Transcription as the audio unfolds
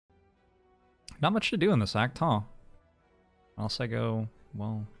Not much to do in this act, huh? Unless I go,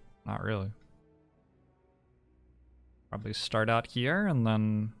 well, not really. Probably start out here, and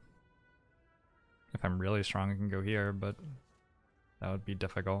then if I'm really strong I can go here, but that would be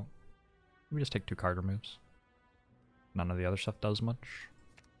difficult. Let me just take 2 card removes. None of the other stuff does much.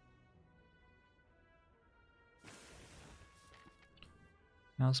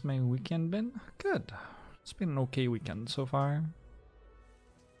 How's my weekend been? Good. It's been an okay weekend so far.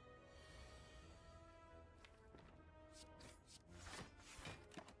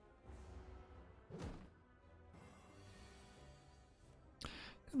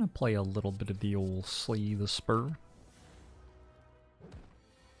 Gonna play a little bit of the old Slay the Spur.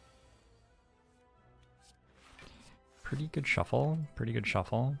 Pretty good shuffle, pretty good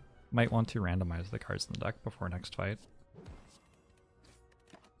shuffle. Might want to randomize the cards in the deck before next fight.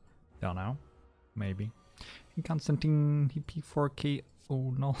 Don't know. Maybe. Constantine EP4K.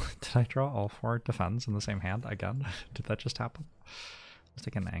 Oh no, did I draw all 4 defense in the same hand again? Did that just happen? Let's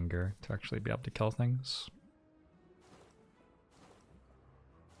take an anger to actually be able to kill things.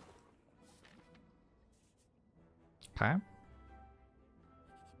 Okay.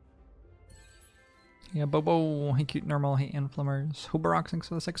 Yeah, Bobo, hey cute normal, hey inflammers. Hubarok, thanks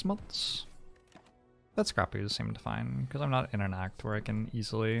for the 6 months. That scrappies seemed fine, because I'm not in an act where I can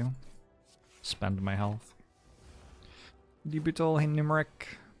easily spend my health. Debutal, hey numeric.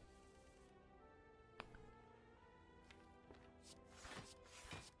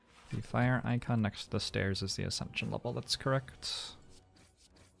 The fire icon next to the stairs is the Ascension level, that's correct.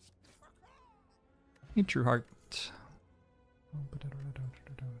 Hey True Heart.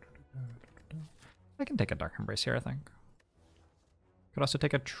 I can take a Dark Embrace here, I think. Could also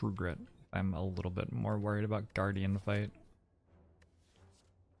take a True Grit if I'm a little bit more worried about Guardian fight.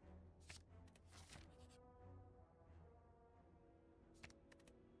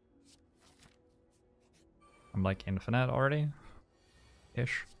 I'm like infinite already?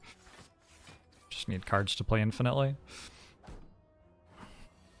 Ish. Just need cards to play infinitely.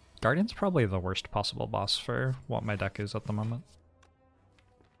 Guardian's probably the worst possible boss for what my deck is at the moment.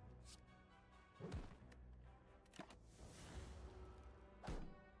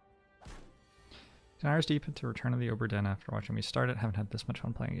 10 hours deep into Return of the Obra Dinn after watching me start it. Haven't had this much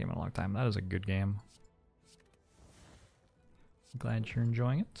fun playing a game in a long time. That is a good game. I'm glad you're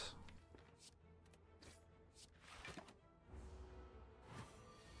enjoying it.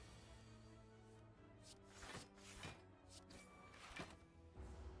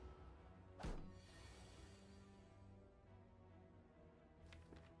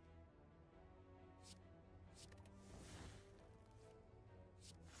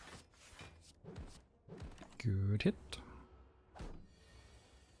 Good hit.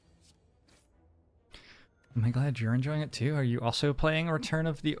 Am I glad you're enjoying it too? Are you also playing Return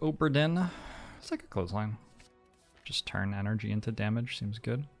of the Obra Dinn? It's like a clothesline. Just turn energy into damage, seems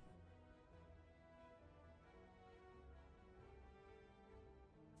good.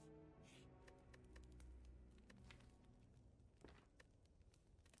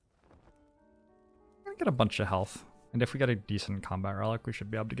 I'm gonna get a bunch of health. And if we get a decent combat relic, we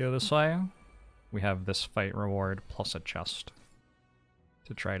should be able to go this way. We have this fight reward plus a chest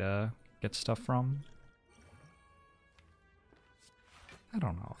to try to get stuff from. I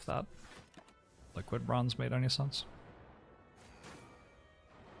don't know if that liquid bronze made any sense.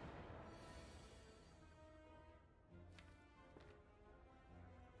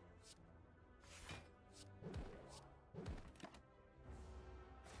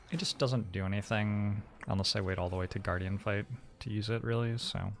 It just doesn't do anything unless I wait all the way to Guardian fight to use it, really,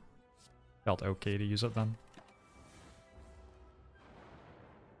 so felt okay to use it then.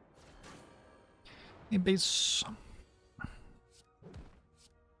 Hey, base.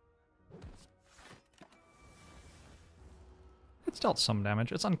 It's dealt some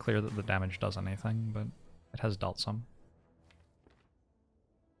damage. It's unclear that the damage does anything, but it has dealt some.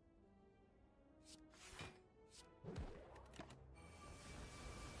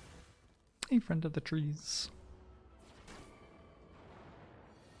 Hey, friend of the trees.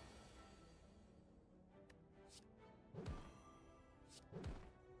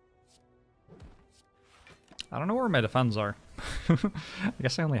 I don't know where my defense are. I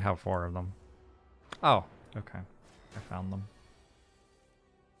guess I only have 4 of them. Oh, okay. I found them.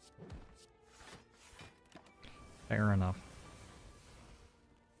 Fair enough.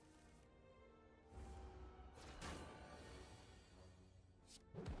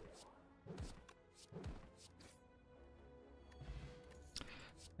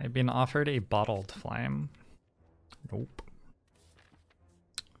 I've been offered a bottled flame. Nope.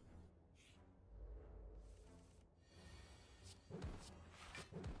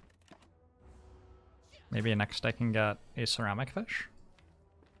 Maybe next I can get a ceramic fish.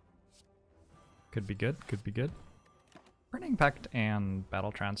 Could be good, could be good. Burning Pact and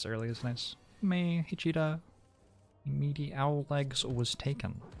Battle Trance early is nice. May Hichida meaty owl legs was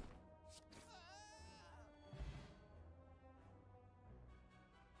taken.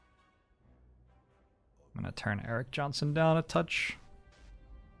 I'm gonna turn Eric Johnson down a touch.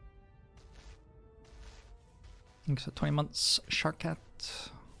 Thanks for 20 months, Sharkcat.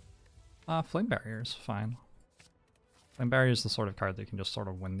 Flame Barrier is fine. Flame Barrier is the sort of card that can just sort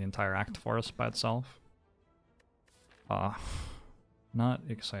of win the entire act for us by itself. Not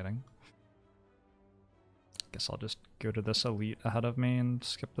exciting. Guess I'll just go to this elite ahead of me and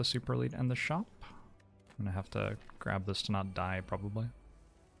skip the super elite and the shop. I'm gonna have to grab this to not die, probably.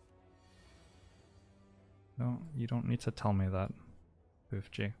 No, you don't need to tell me that,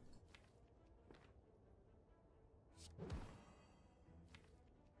 Boof G.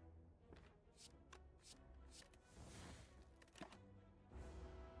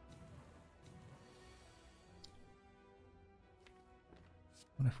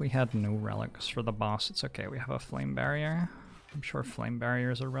 What if we had no relics for the boss? It's okay, we have a flame barrier. I'm sure flame barrier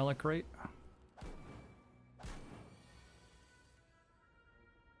is a relic rate.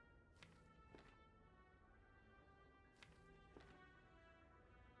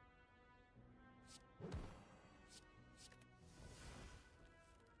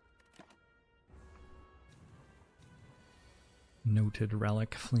 Noted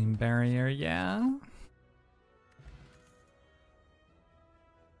relic flame barrier, yeah.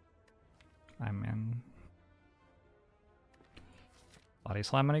 I'm in. Body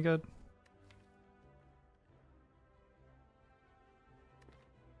slam any good?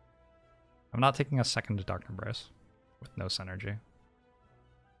 I'm not taking a second Dark Embrace with no synergy.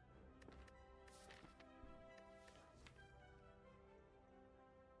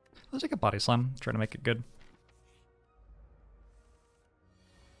 Let's take a body slam, try to make it good.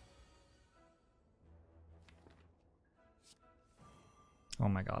 Oh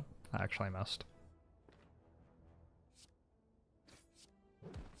my god, I actually missed.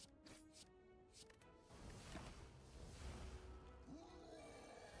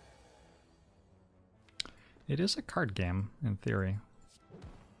 It is a card game, in theory.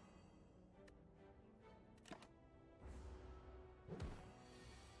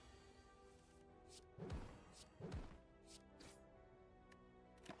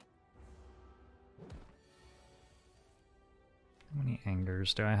 How many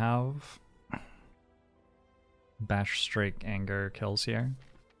angers do I have? Bash, Strike, Anger kills here.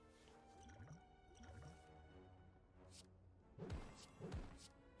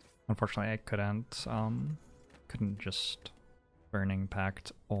 Unfortunately, I couldn't just Burning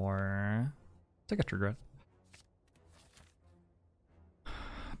Pact or take a True Grit.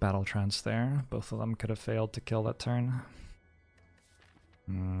 Battle Trance there. Both of them could have failed to kill that turn.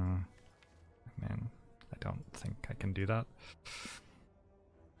 I mean, I don't think I can do that.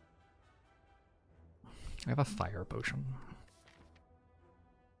 I have a Fire Potion.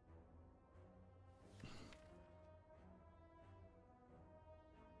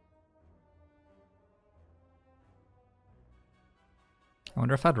 I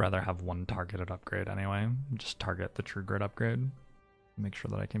wonder if I'd rather have one targeted upgrade anyway. Just target the True Grit upgrade. Make sure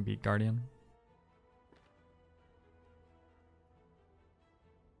that I can beat Guardian.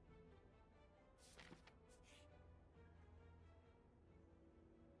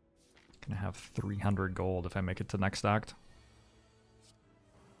 Gonna have 300 gold if I make it to next act.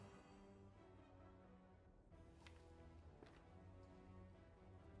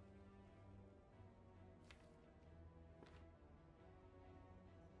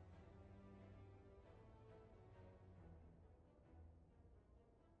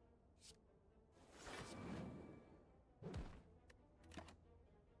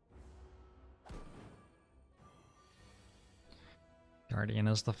 Guardian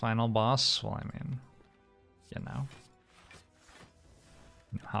is the final boss. Well, I mean, you know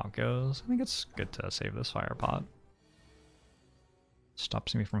how it goes. I think it's good to save this fire pot.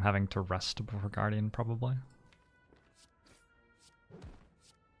 Stops me from having to rest before Guardian, probably.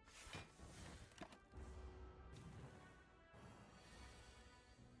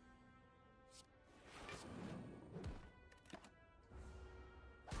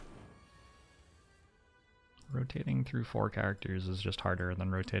 Rotating through 4 characters is just harder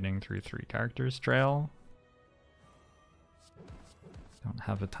than rotating through 3 characters trail. Don't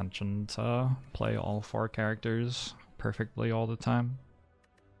have attention to play all 4 characters perfectly all the time.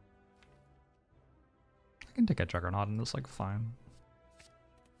 I can take a Juggernaut and it's like fine.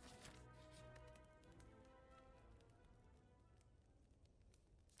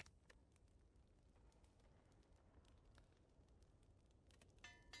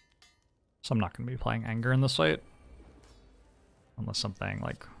 So I'm not going to be playing Anger in this fight. Unless something,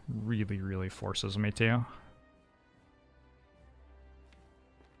 like, really, really forces me to.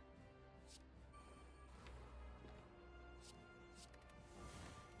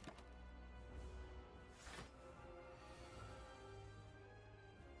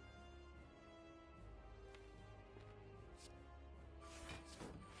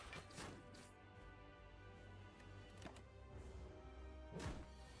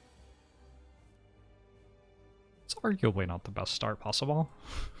 It's arguably not the best start possible.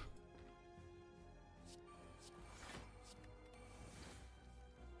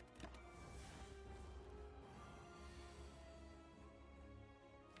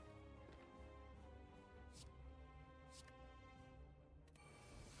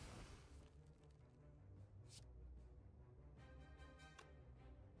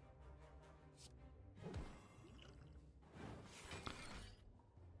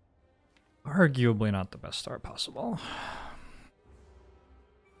 Arguably not the best start possible.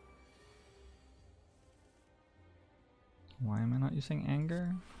 Why am I not using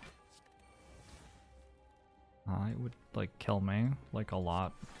Anger? It would, like, kill me, like, a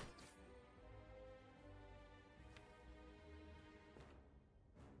lot.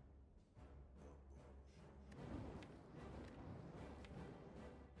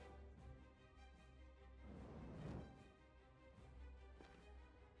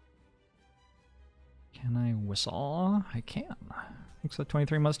 Can I whistle? I can. Thanks for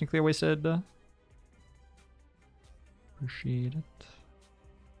 23 months nuclear wasted. Appreciate it.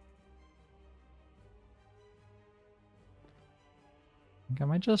 I think I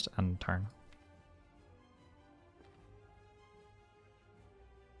might just end turn.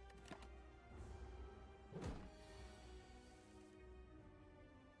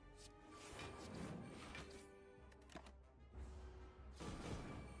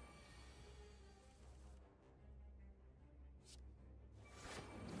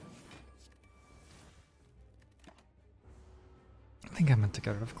 I think I meant to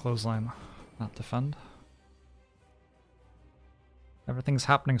get rid of clothesline, not defend. Everything's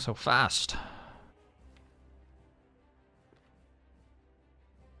happening so fast.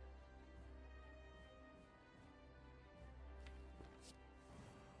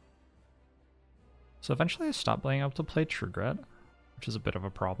 So eventually I stopped being able to play True Grit, which is a bit of a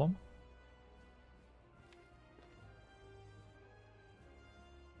problem.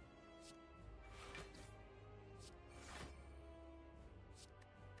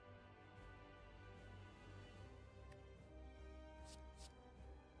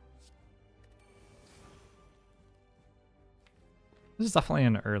 This is definitely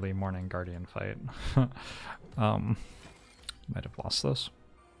an early morning Guardian fight. Might have lost this.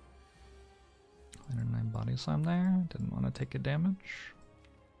 109 body slam there. Didn't want to take a damage.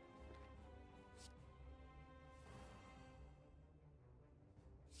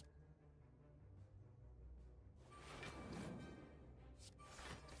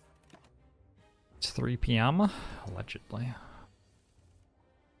 It's 3 p.m. allegedly.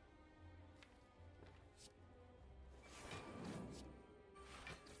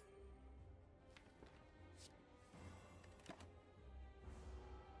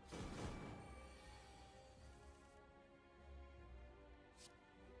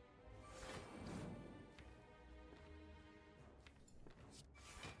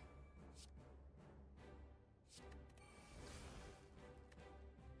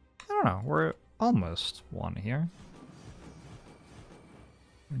 I don't know, we're almost one here.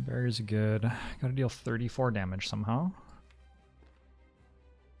 Barrier's good. Gotta deal 34 damage somehow.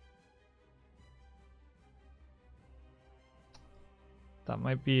 That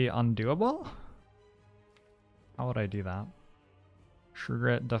might be undoable? How would I do that? True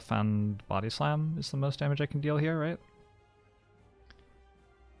Grit, defend, body slam is the most damage I can deal here, right?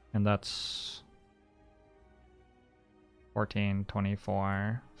 And that's 14,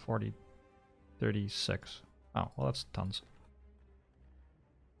 24, 40, 36. Oh, well that's tons.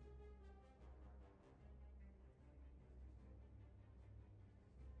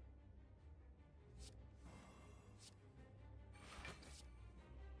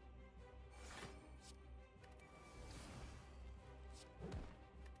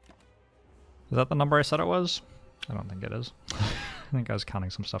 Is that the number I said it was? I don't think it is. I think I was counting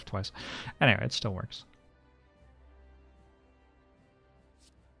some stuff twice. Anyway, it still works.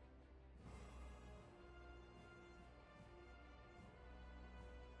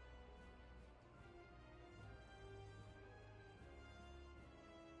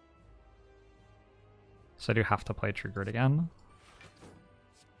 So I do have to play True Grit again.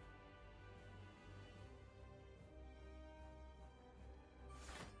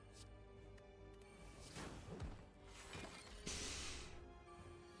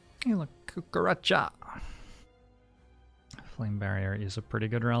 Hey look, Kukaracha! Flame Barrier is a pretty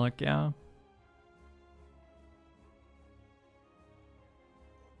good relic, yeah.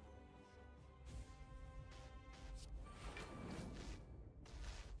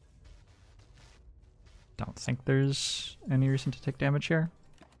 Don't think there's any reason to take damage here.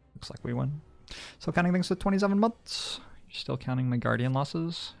 Looks like we win. Still counting things with 27 months. Still counting my Guardian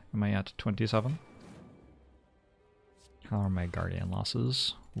losses. Am I at 27? How are my Guardian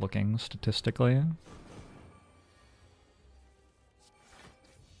losses looking statistically?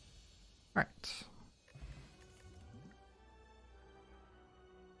 Alright.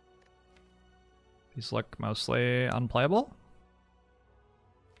 These look mostly unplayable.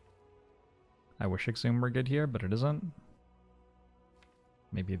 I wish Exhume were good here, but it isn't.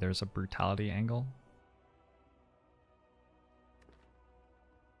 Maybe there's a brutality angle.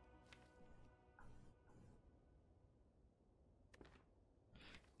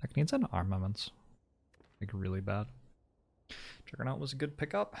 That needs an armaments. Like really bad. Juggernaut was a good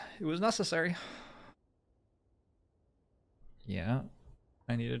pickup. It was necessary. Yeah.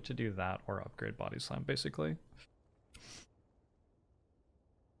 I needed to do that or upgrade Body Slam, basically.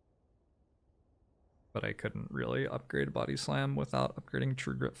 But I couldn't really upgrade Body Slam without upgrading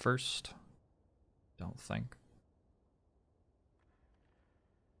True Grit first. Don't think.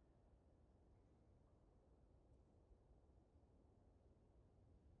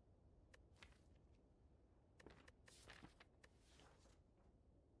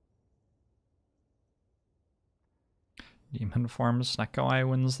 Demon form Snekoi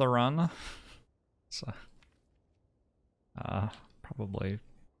wins the run. So, probably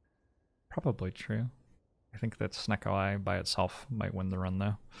true. I think that Snekoi by itself might win the run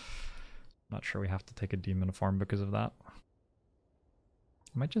though. Not sure we have to take a demon form because of that. I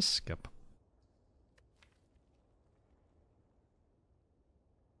might just skip.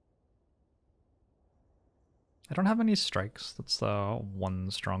 I don't have any strikes. That's the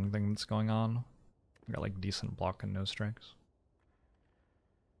one strong thing that's going on. I got like decent block and no strikes.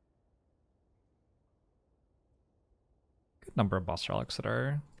 Good number of boss relics that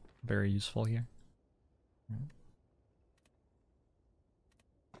are very useful here. Right.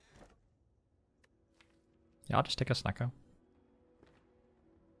 Yeah, I'll just take a Snecko.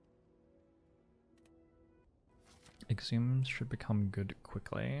 Exhume should become good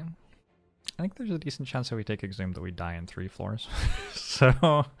quickly. I think there's a decent chance that we take Exhume that we die in 3 floors.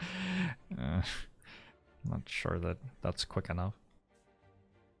 So, I'm not sure that that's quick enough.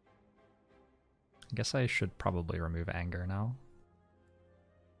 I guess I should probably remove Anger now.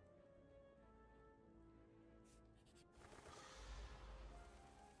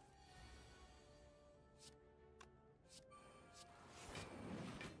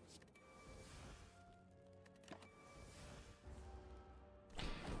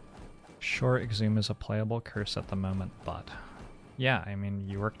 Sure, Exhume is a playable curse at the moment, but... Yeah, I mean,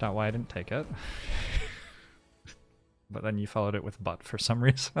 you worked out why I didn't take it. But then you followed it with but for some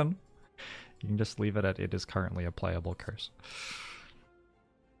reason. You can just leave it at it is currently a playable curse.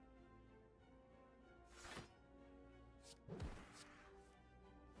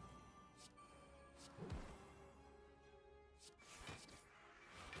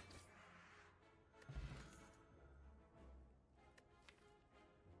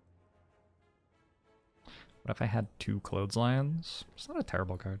 What if I had 2 Clotheslions? It's not a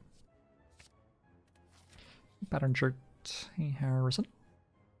terrible card. Pattern shirt. Hey, Harrison.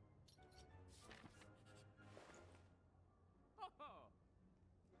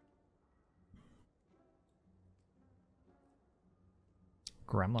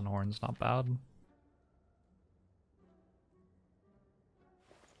 Gremlin Horn's not bad.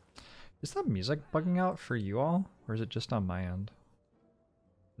 Is the music bugging out for you all? Or is it just on my end?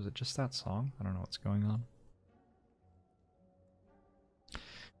 Is it just that song? I don't know what's going on.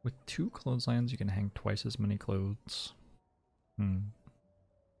 With 2 clotheslines, you can hang twice as many clothes.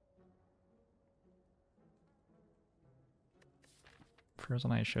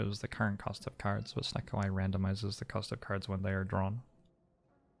 Frozen Eye shows the current cost of cards, but Snecko Eye randomizes the cost of cards when they are drawn.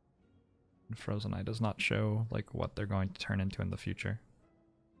 And Frozen Eye does not show like what they're going to turn into in the future.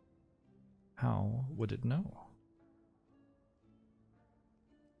 How would it know?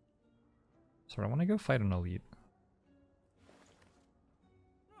 So I want to go fight an elite.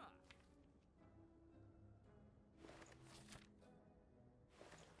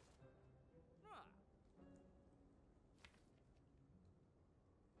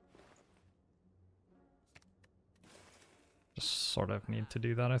 Just sort of need to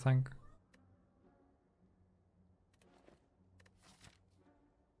do that, I think.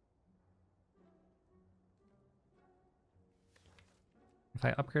 If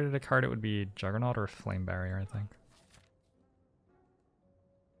I upgraded a card, it would be Juggernaut or Flame Barrier, I think.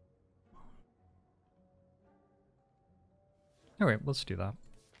 Alright, let's do that.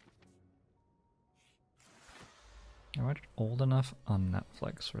 I watched Old Enough on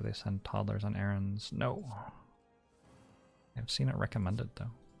Netflix where they send toddlers on errands. No. I've seen it recommended though.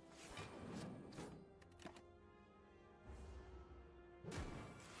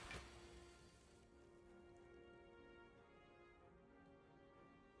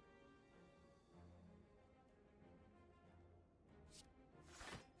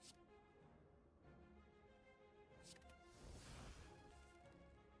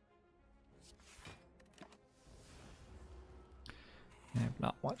 I have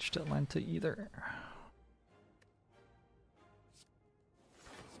not watched Atlanta either.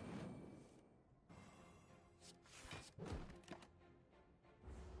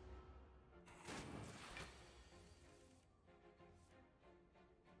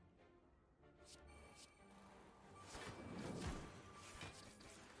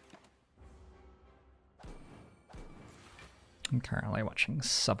 I'm currently watching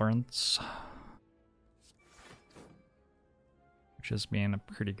Severance, which has been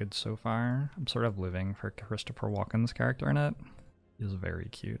pretty good so far. I'm sort of living for Christopher Walken's character in it. He's very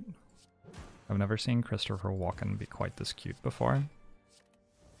cute. I've never seen Christopher Walken be quite this cute before.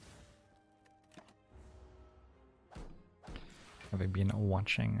 Have I been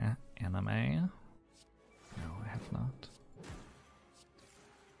watching anime? No, I have not.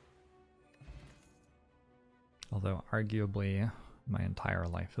 Although arguably my entire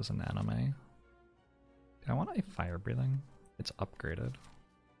life is an anime. Do I want a fire breathing? It's upgraded.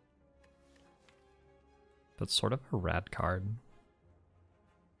 That's sort of a rad card.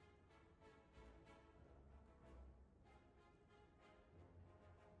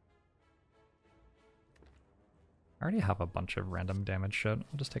 I already have a bunch of random damage shit.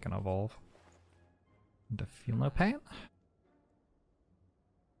 I'll just take an evolve. And feel no pain.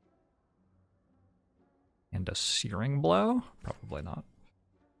 And a searing blow? Probably not.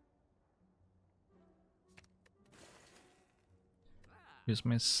 Use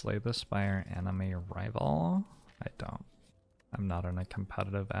my Slay the Spire anime rival? I don't. I'm not in a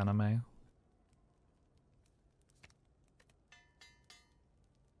competitive anime.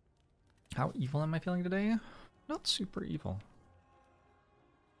 How evil am I feeling today? Not super evil.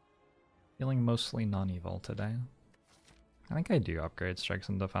 Feeling mostly non-evil today. I think I do upgrade strikes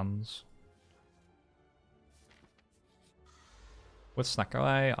and defense. With Snecko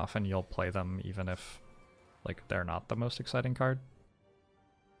Eye, often you'll play them even if like they're not the most exciting card.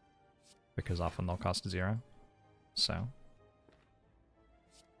 Because often they'll cost 0. So.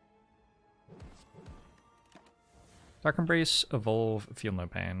 Dark Embrace, Evolve, Feel No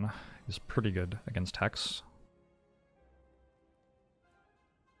Pain is pretty good against Hex.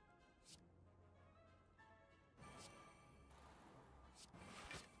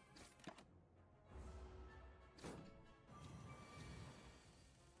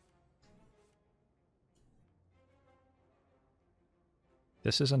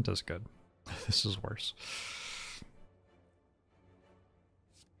 This isn't as good. This is worse.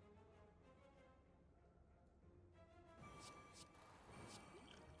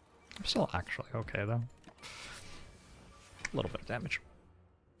 I'm still actually okay though. A little bit of damage.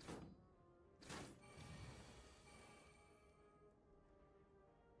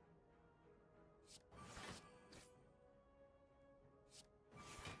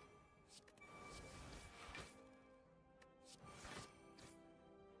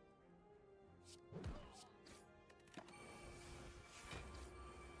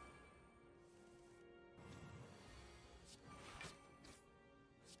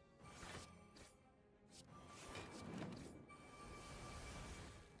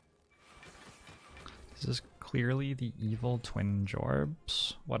 This is clearly the evil twin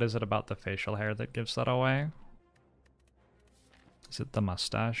Jorbs. What is it about the facial hair that gives that away? Is it the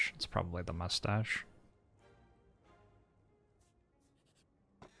mustache? It's probably the mustache.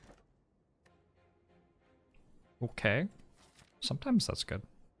 Okay. Sometimes that's good.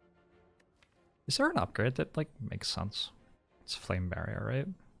 Is there an upgrade that, like, makes sense? It's Flame Barrier, right?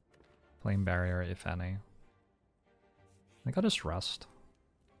 Flame Barrier, if any. I think I'll just rest.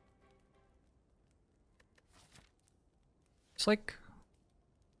 It's like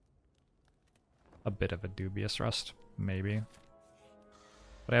a bit of a dubious rest, maybe.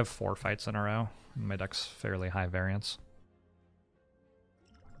 But I have 4 fights in a row, and my deck's fairly high variance.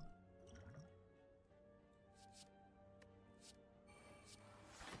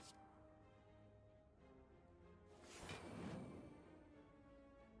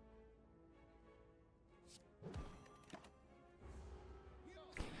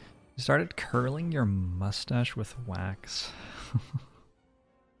 You started curling your mustache with wax.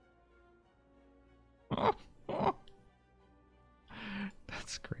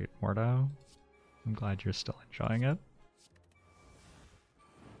 That's great, Mordo. I'm glad you're still enjoying it.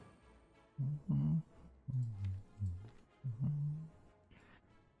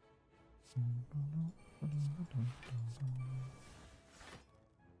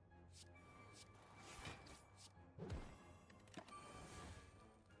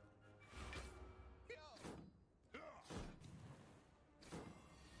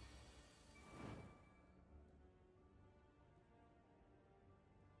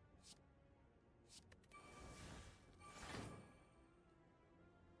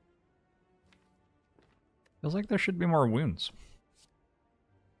 Feels like there should be more wounds.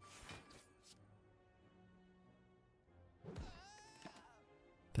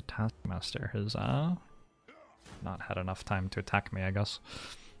 The Taskmaster has not had enough time to attack me, I guess.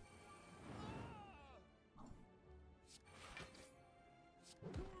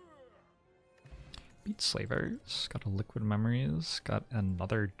 Beat Slavers, got a Liquid Memories, got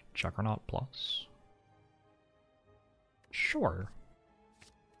another Juggernaut Plus. Sure.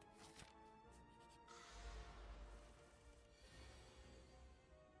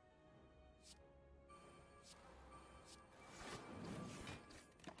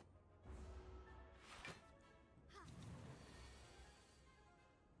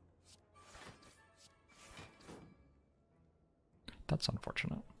 That's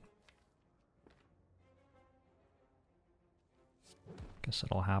unfortunate. Guess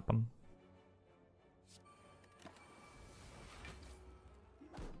it'll happen.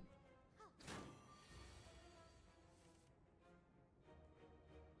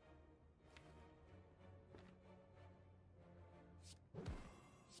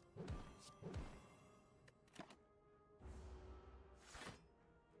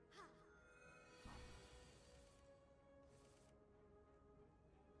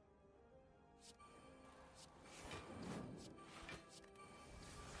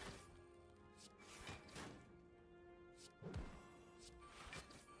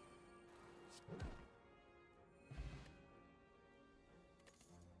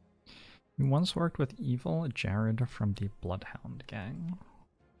 You once worked with evil Jared from the Bloodhound gang.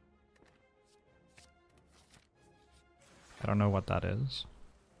 I don't know what that is.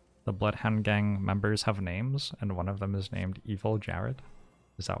 The Bloodhound gang members have names, and one of them is named Evil Jared.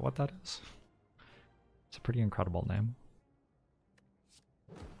 Is that what that is? It's a pretty incredible name.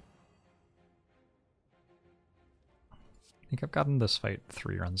 I think I've gotten this fight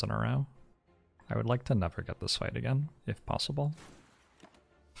 3 runs in a row. I would like to never get this fight again, if possible.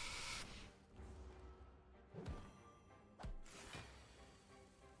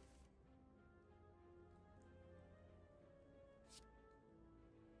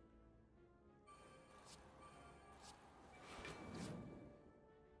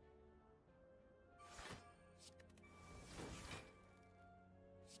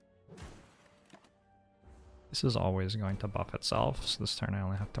 This is always going to buff itself, so this turn I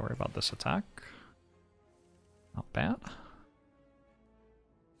only have to worry about this attack. Not bad.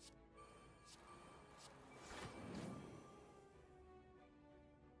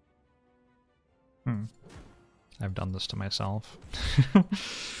 I've done this to myself.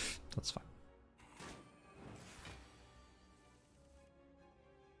 That's fine.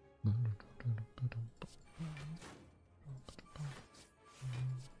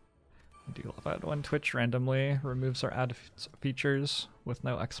 I do love it when Twitch randomly removes our ad features with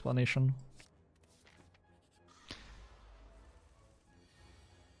no explanation.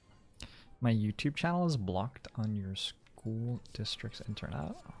 My YouTube channel is blocked on your school district's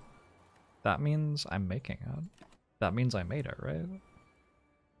internet. That means I'm making it. That means I made it, right?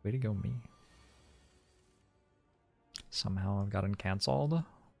 Way to go, me. Somehow I've gotten cancelled.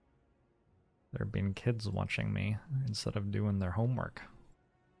 There have been kids watching me instead of doing their homework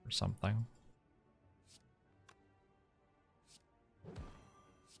or something.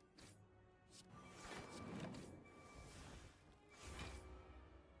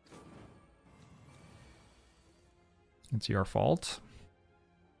 It's your fault.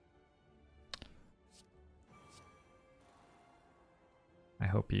 I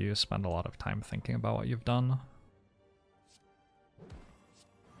hope you spend a lot of time thinking about what you've done.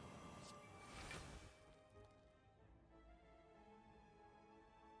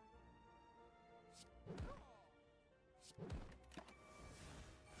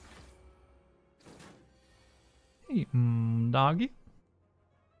 Hey, doggy.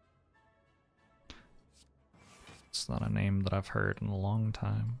 It's not a name that I've heard in a long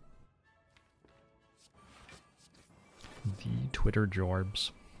time. The Twitter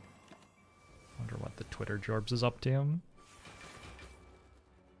Jorbs. Wonder what the Twitter Jorbs is up to.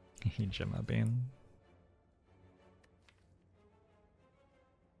 Gemma Bean.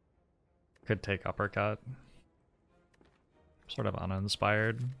 Could take uppercut. Sort of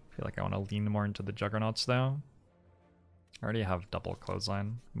uninspired. Feel like I want to lean more into the Juggernauts though. I already have double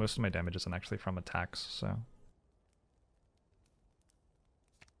clothesline. Most of my damage isn't actually from attacks, so.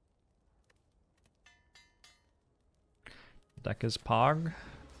 Deck is Pog.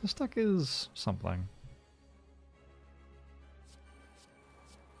 This deck is something.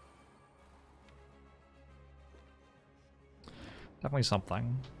 Definitely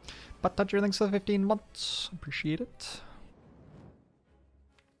something. But Toucher, thanks for the 15 months. Appreciate it.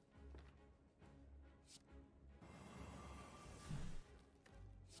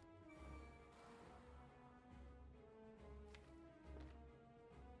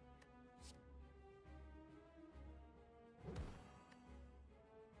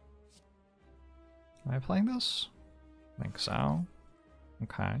 Am I playing this? I think so.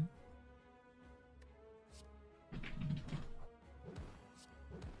 Okay.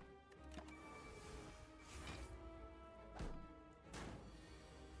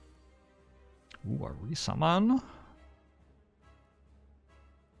 Ooh, a resummon.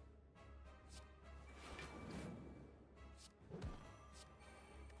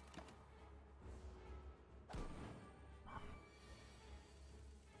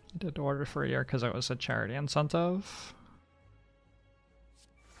 I did order for a year because it was a charity incentive.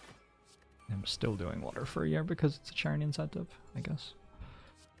 I'm still doing water for a year because it's a charity incentive, I guess.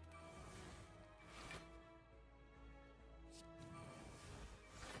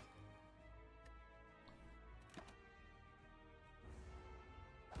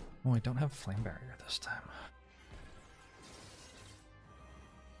 Oh, I don't have flame barrier this time.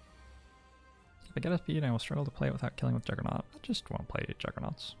 If I get a feed, I will struggle to play it without killing with Juggernaut. I just won't play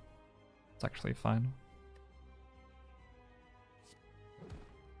Juggernauts. It's actually fine.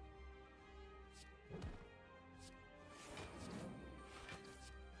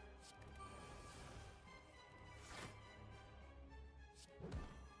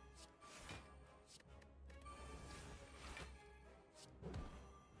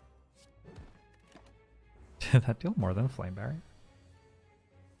 Did that deal more than a flame barrier?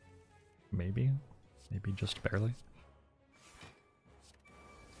 Maybe. Maybe just barely.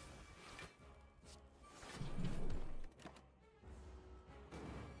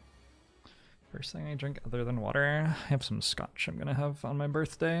 First thing I drink other than water, I have some scotch I'm gonna have on my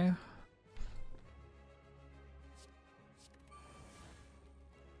birthday.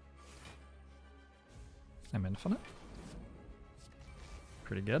 I'm infinite.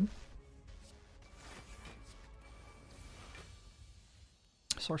 Pretty good.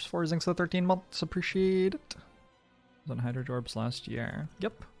 Source 4 Zinks the 13 months, appreciate it. Was on Hydro Jorbs last year.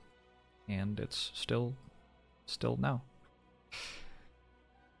 Yep. And it's still now.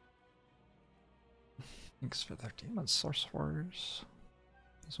 Thanks for 13 months, Source 4s.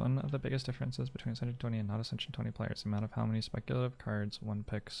 It's one of the biggest differences between Ascension 20 and not Ascension 20 players, the amount of how many speculative cards one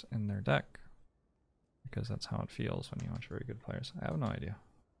picks in their deck. Because that's how it feels when you watch very good players. I have no idea.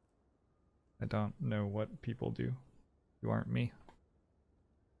 I don't know what people do who aren't me.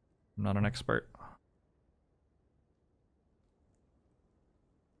 I'm not an expert.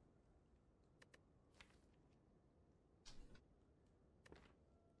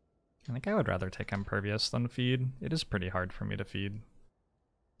 I think I would rather take Impervious than feed. It is pretty hard for me to feed.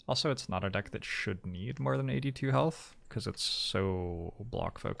 Also, it's not a deck that should need more than 82 health, because it's so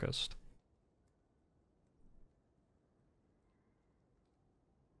block focused.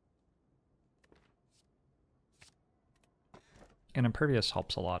 And Impervious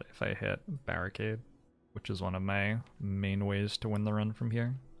helps a lot if I hit Barricade, which is one of my main ways to win the run from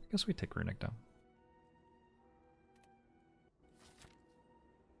here. I guess we take Runic down.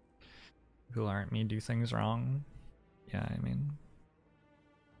 Who aren't me do things wrong? Yeah, I mean,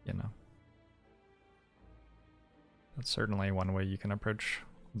 you know. That's certainly one way you can approach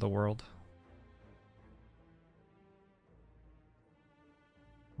the world.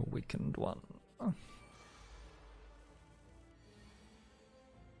 Weakened one. Oh.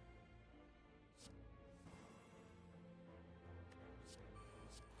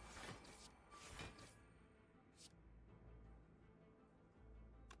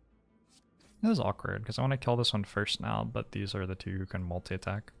 This is awkward, because I want to kill this one first now, but these are the two who can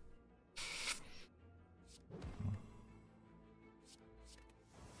multi-attack.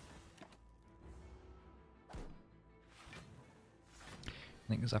 I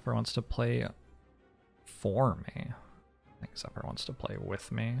think Zephyr wants to play for me. I think Zephyr wants to play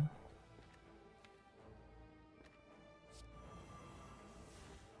with me.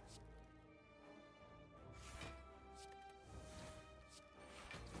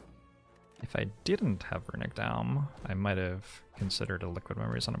 If I didn't have Runic Down, I might have considered a Liquid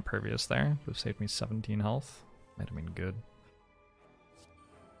Memories on Impervious there. It would have saved me 17 health. Might have been good.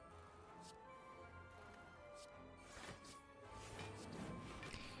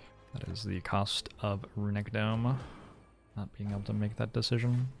 That is the cost of Runic Dome. Not being able to make that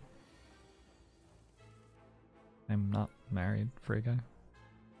decision. I'm not married, Frege.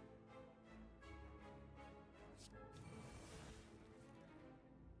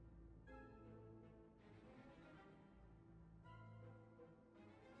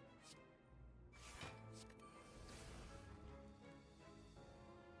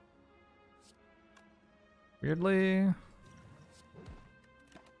 Weirdly,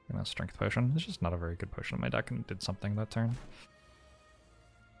 gonna Strength Potion. It's just not a very good potion in my deck, and it did something that turn.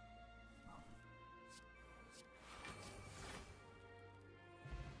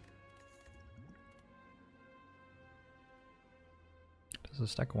 Does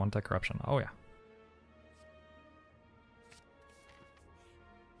this deck want a Corruption? Oh yeah.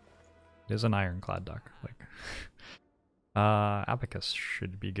 It is an Ironclad deck. Like, Abacus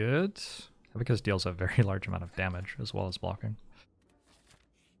should be good. Abacus deals a very large amount of damage as well as blocking.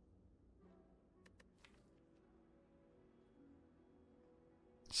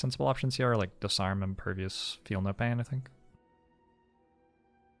 Sensible options here are like Disarm, Impervious, Feel No Pain, I think.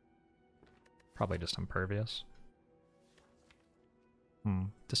 Probably just Impervious.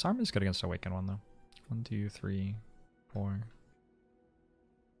 Disarm is good against Awaken one though. 1, 2, 3, 4.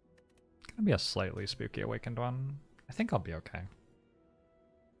 Gonna be a slightly spooky Awakened one. I think I'll be okay.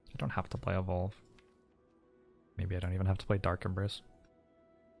 I don't have to play Evolve. Maybe I don't even have to play Dark Embrace.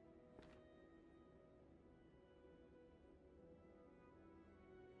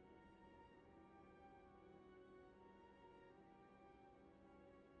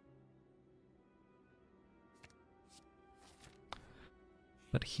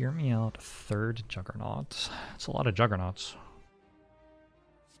 But hear me out, third Juggernaut. It's a lot of Juggernauts.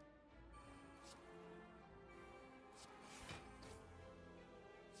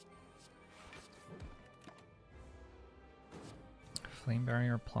 Flame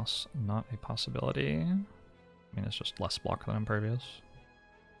Barrier plus not a possibility. I mean, it's just less block than Impervious.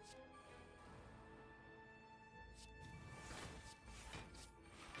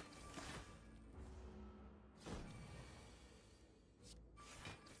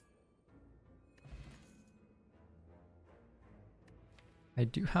 I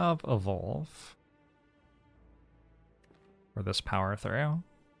do have Evolve for this power through.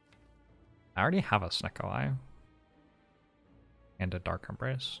 I already have a Snecko Eye and a Dark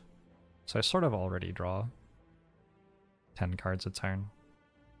Embrace, so I sort of already draw 10 cards a turn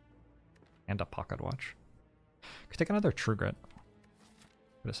and a Pocket Watch. Could take another True Grit,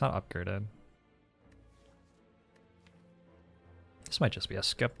 but it's not upgraded. This might just be a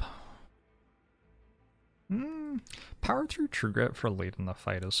skip. Power through True Grit for late in the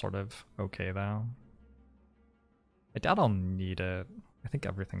fight is sort of okay though. I doubt I'll need it. I think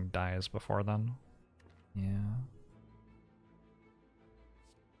everything dies before then. Yeah.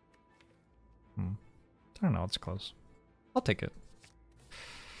 I don't know, it's close. I'll take it.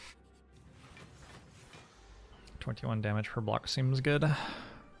 21 damage per block seems good.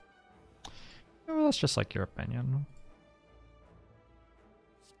 Well, that's just like your opinion.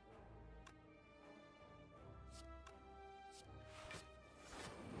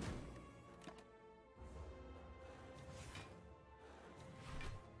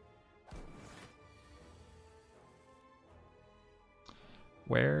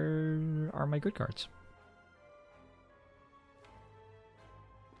 Where are my good cards?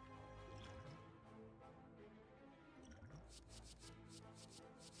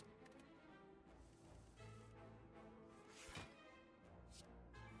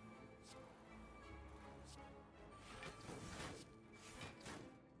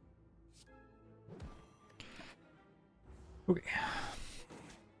 Okay.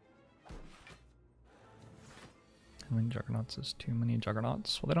 How many Juggernauts is too many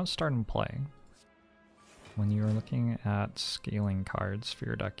Juggernauts? Well, they don't start in play. When you're looking at scaling cards for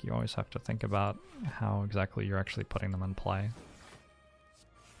your deck, you always have to think about how exactly you're actually putting them in play.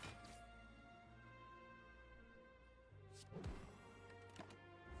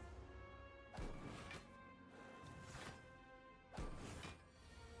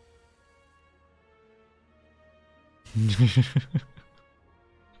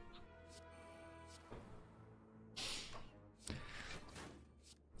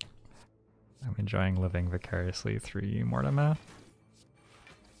 I'm enjoying living vicariously through you, Mortimer.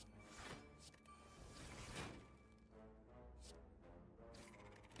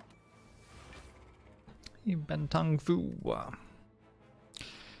 Hey, Bentang Fu.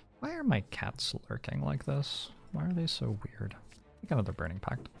 Why are my cats lurking like this? Why are they so weird? I think another Burning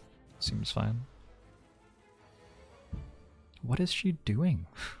Pact. Seems fine. What is she doing?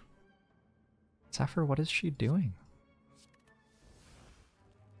 Zephyr, what is she doing?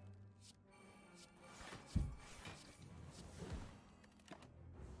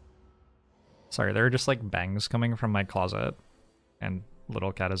 Sorry, there are just like bangs coming from my closet, and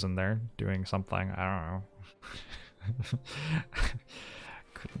little cat is in there doing something. I don't know.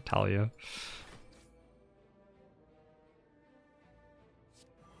 Couldn't tell you.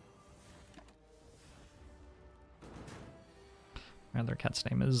 My other cat's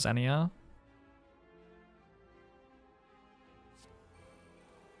name is Xenia.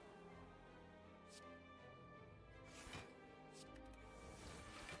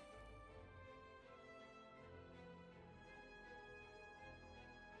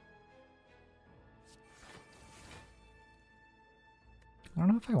 I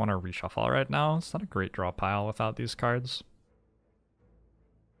don't know if I want to reshuffle right now. It's not a great draw pile without these cards.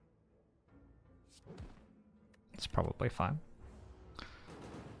 It's probably fine.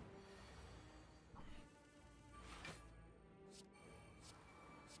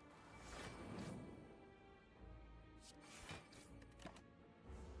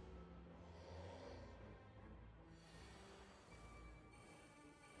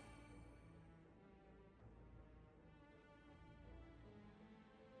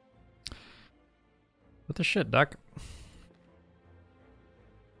 What the shit, duck?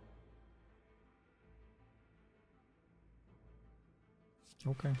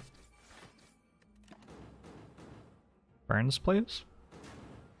 Okay. Burns, please?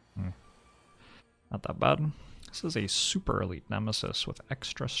 Not that bad. This is a super elite nemesis with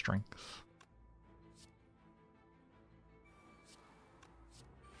extra strength.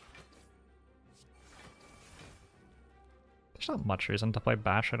 There's not much reason to play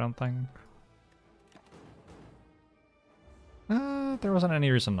Bash, I don't think. There wasn't any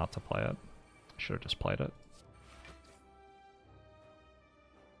reason not to play it. I should have just played it.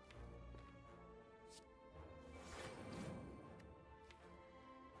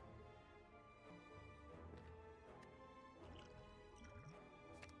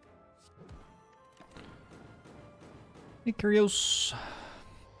 Hey, Curios.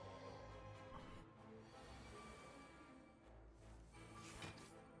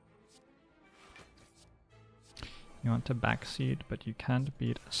 You want to backseed, but you can't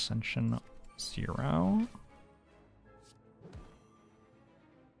beat Ascension 0.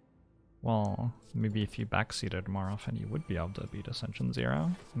 Well, maybe if you backseeded more often, you would be able to beat Ascension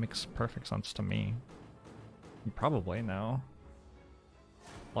 0. Makes perfect sense to me. You probably know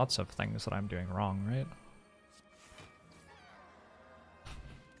lots of things that I'm doing wrong, right?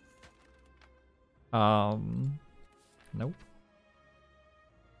 Nope.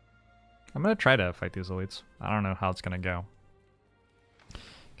 I'm gonna try to fight these elites. I don't know how it's gonna go.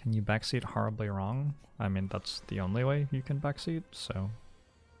 Can you backseat horribly wrong? I mean, that's the only way you can backseat, so...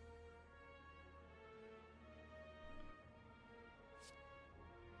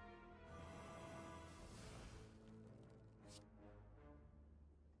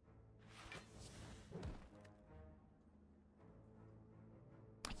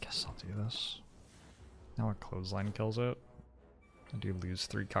 I guess I'll do this. Now a clothesline kills it. I do lose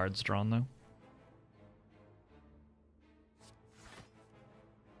 3 cards drawn though.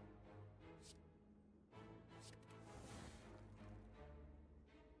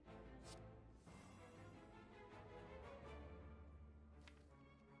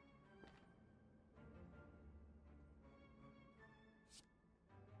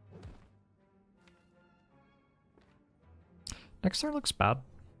 Next turn looks bad.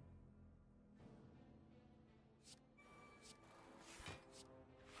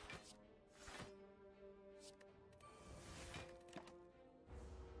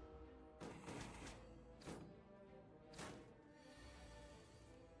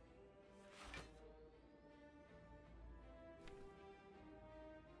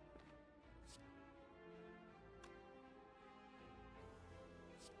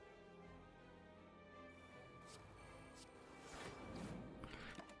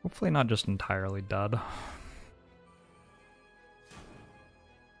 Hopefully not just entirely dead.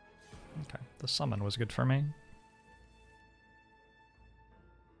 Okay, the summon was good for me.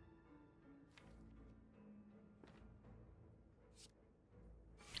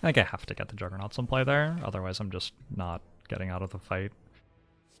 I think I have to get the Juggernauts in play there, otherwise I'm just not getting out of the fight.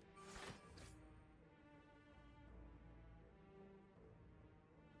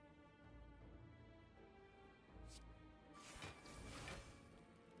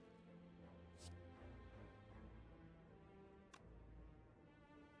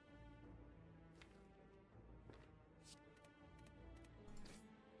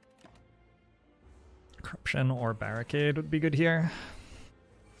 Disruption or Barricade would be good here.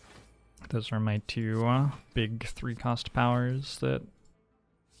 Those are my two big 3-cost powers that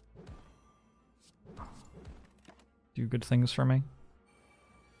do good things for me.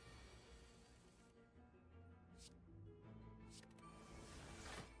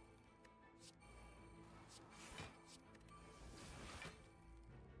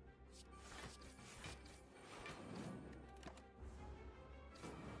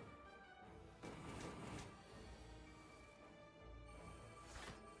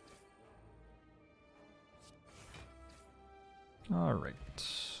 Alright.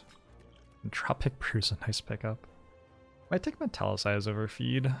 Tropic Brew's a nice pickup. I take Metallicize over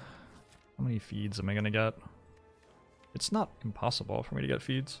Feed. How many feeds am I gonna get? It's not impossible for me to get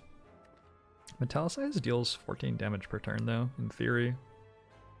feeds. Metallicize deals 14 damage per turn though, in theory.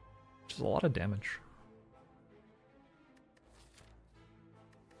 Which is a lot of damage.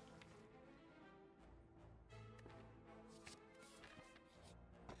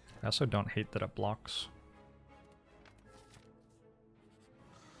 I also don't hate that it blocks.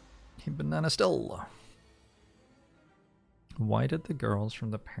 Banana still. Why did the girls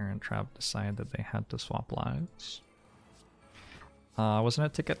from the Parent Trap decide that they had to swap lives? Wasn't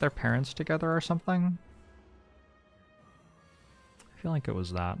it to get their parents together or something? I feel like it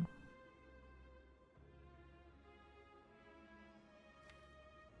was that.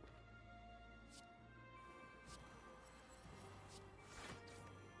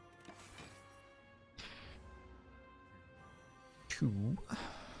 Two.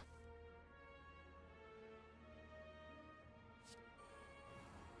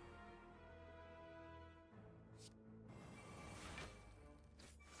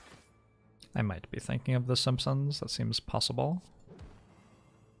 I might be thinking of The Simpsons. That seems possible.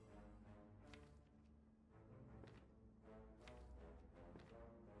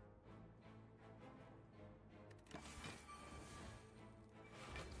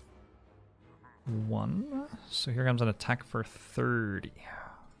 One. So here comes an attack for 30.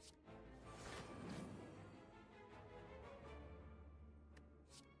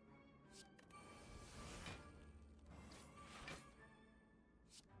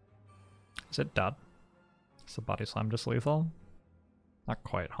 Is it dead? Is the body slam just lethal? Not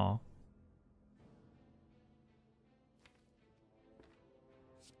quite, huh?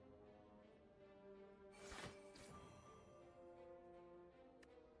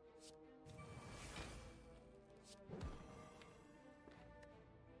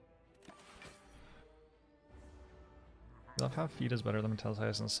 I love how Feed is better than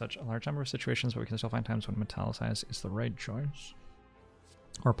Metallicize in such a large number of situations, but we can still find times when Metallicize is the right choice.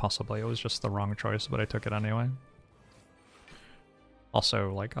 Or possibly it was just the wrong choice, but I took it anyway.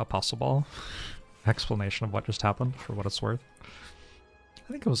 Also, like, a possible explanation of what just happened, for what it's worth.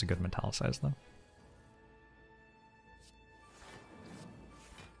 I think it was a good Metallicize, though.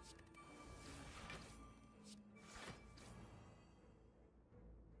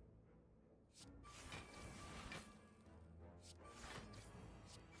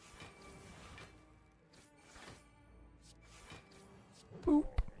 Boop.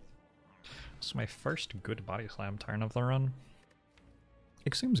 This is my first good body slam turn of the run.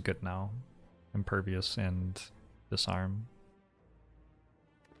 It seems good now. Impervious and disarm.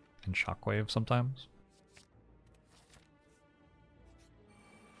 And shockwave sometimes.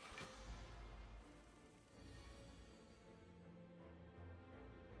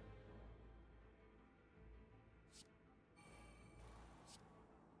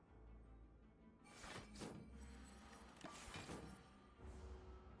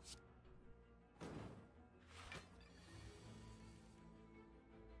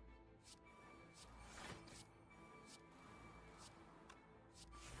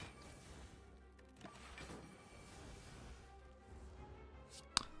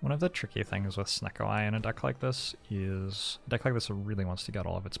 One of the tricky things with Snecko Eye in a deck like this is a deck like this really wants to get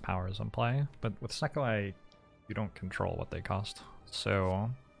all of its powers in play, but with Snecko Eye, you don't control what they cost. So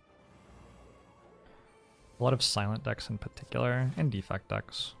a lot of silent decks in particular, and defect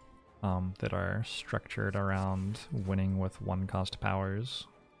decks, that are structured around winning with 1-cost powers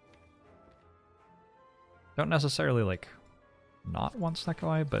don't necessarily like not want Snecko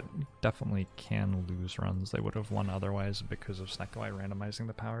Eye, but definitely can lose runs they would have won otherwise because of Snecko Eye randomizing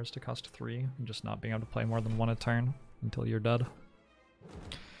the powers to cost 3 and just not being able to play more than 1 a turn until you're dead.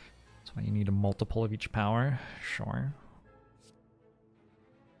 That's why you need a multiple of each power, sure.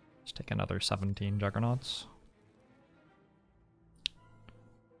 Let's take another 17 Juggernauts.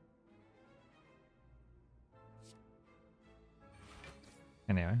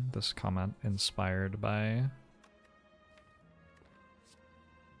 Anyway, this comment inspired by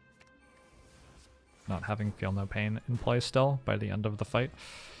not having Feel No Pain in play still by the end of the fight.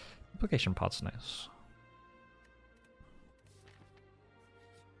 Implication Pot's nice.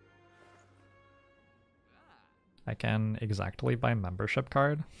 I can exactly buy membership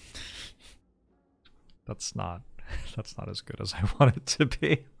card. That's not as good as I want it to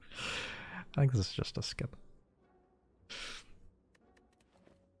be. I think this is just a skip.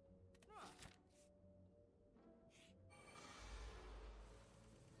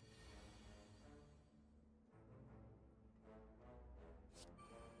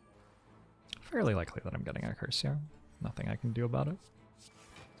 Fairly likely that I'm getting a curse here. Nothing I can do about it.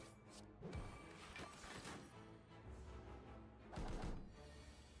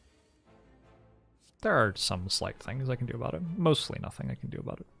 There are some slight things I can do about it. Mostly nothing I can do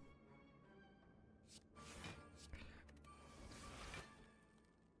about it.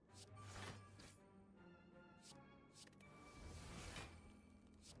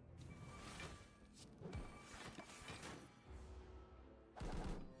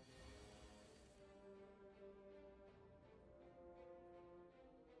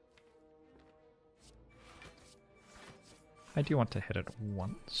 I do want to hit it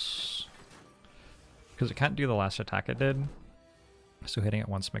once, because it can't do the last attack it did, so hitting it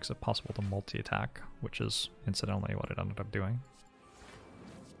once makes it possible to multi-attack, which is incidentally what it ended up doing.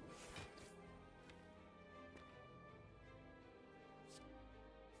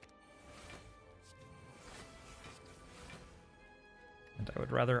 And I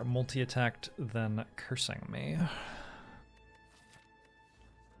would rather multi-attacked than cursing me.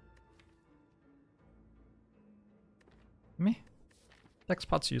 Me? Dex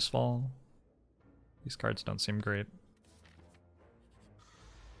pot's useful. These cards don't seem great.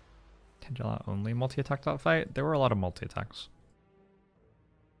 Tangela only multi-attack that fight? There were a lot of multi-attacks.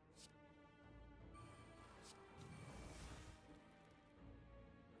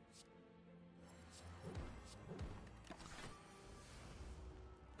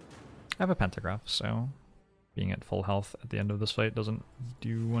 I have a pentagraph, so being at full health at the end of this fight doesn't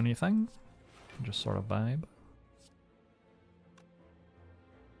do anything. Just sort of vibe.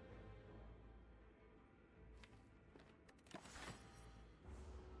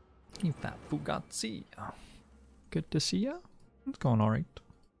 That Fugazi. Good to see ya. It's going alright.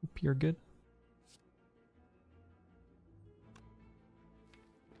 Hope you're good.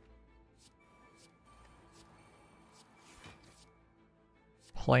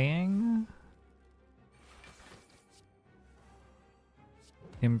 Playing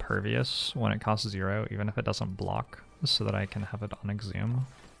Impervious when it costs 0, even if it doesn't block, so that I can have it on Exhume,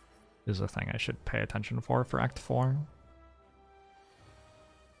 is a thing I should pay attention for Act 4.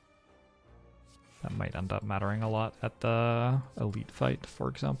 That might end up mattering a lot at the elite fight, for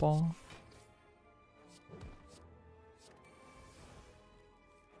example.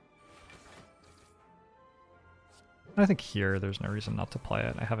 I think here there's no reason not to play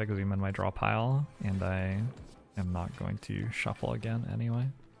it. I have Exhume in my draw pile, and I am not going to shuffle again anyway.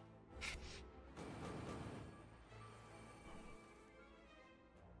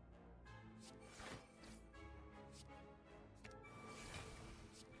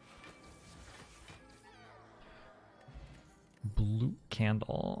 Blue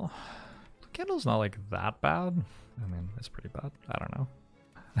Candle. Blue Candle's not like that bad. I mean, it's pretty bad. I don't know.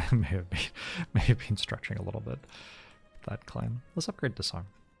 I may have been stretching a little bit with that claim. Let's upgrade Disarm.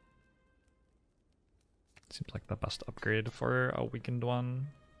 Seems like the best upgrade for a weakened one.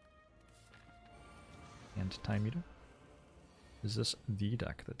 And Time Eater. Is this the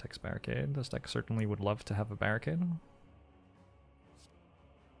deck that takes Barricade? This deck certainly would love to have a Barricade.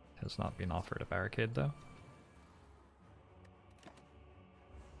 Has not been offered a Barricade though.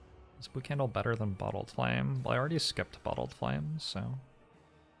 Is Blue Candle better than Bottled Flame? Well, I already skipped Bottled Flame, so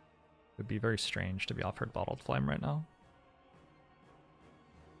it would be very strange to be offered Bottled Flame right now.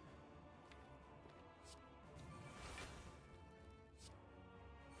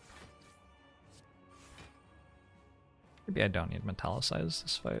 Maybe I don't need Metallicize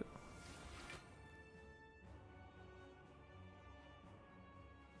this fight.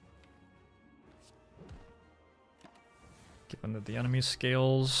 Given that the enemy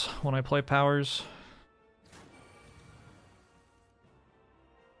scales when I play powers.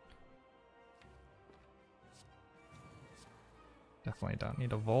 Definitely don't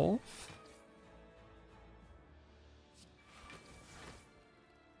need Evolve.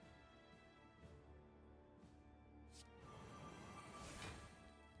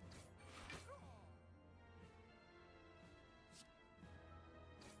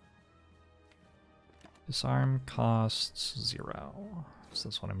 Disarm costs 0. So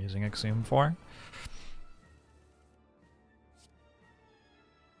that's what I'm using Exhume for.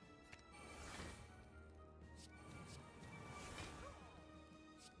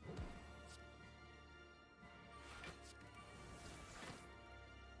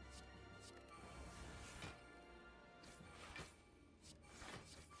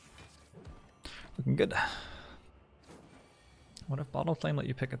 Good. What if Bottle Flame let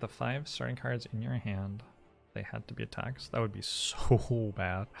you pick up the 5 starting cards in your hand? They had to be attacks. That would be so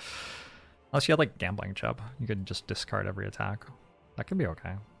bad. Unless you had like Gambling Chip, you could just discard every attack. That could be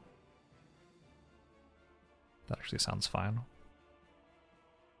okay. That actually sounds fine.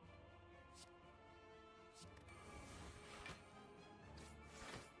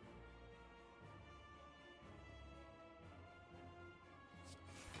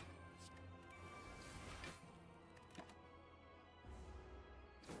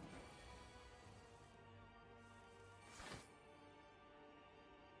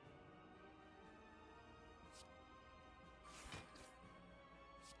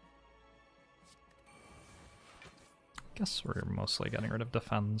 Guess we're mostly getting rid of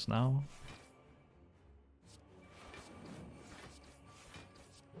defense now.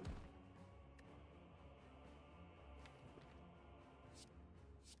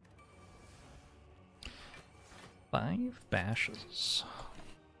 Five bashes.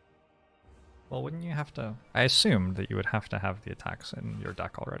 Well, wouldn't you have to... I assumed that you would have to have the attacks in your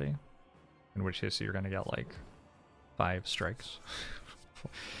deck already. In which case you're going to get like 5 strikes.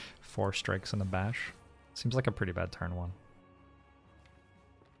 4 strikes in a bash. Seems like a pretty bad turn 1.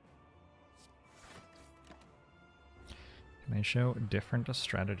 Can I show different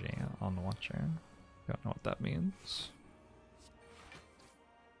strategy on the Watcher? Don't know what that means.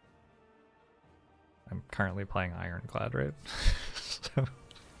 I'm currently playing Ironclad, right? So I don't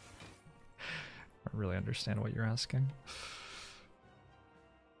really understand what you're asking.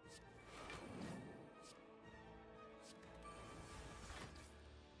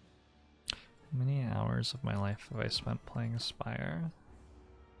 How many hours of my life have I spent playing Spire?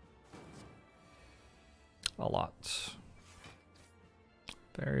 A lot.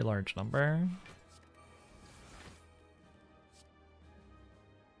 Very large number.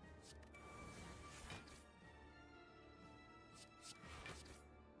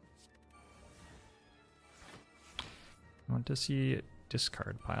 I want to see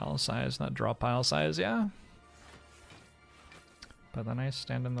discard pile size, not draw pile size, yeah. But then I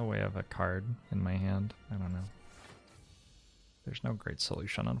stand in the way of a card in my hand. I don't know. There's no great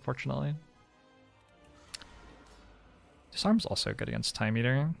solution, unfortunately. Disarm's also good against Time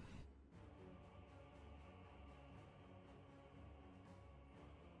Eater.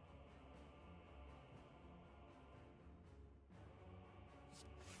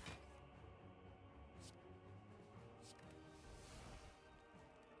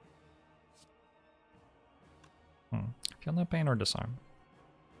 Feel No Pain or Disarm?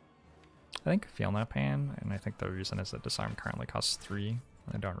 I think Feel No Pain, and I think the reason is that Disarm currently costs 3.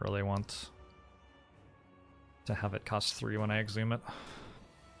 I don't really want to have it cost 3 when I exhume it.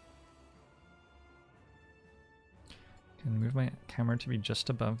 Can move my camera to be just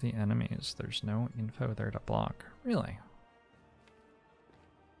above the enemies. There's no info there to block. Really?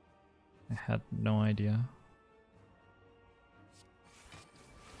 I had no idea.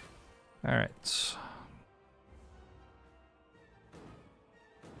 Alright.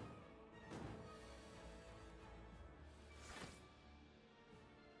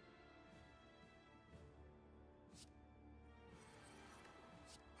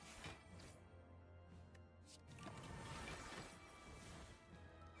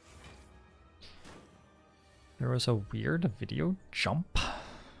 There was a weird video jump.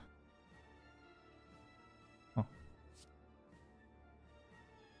 Oh.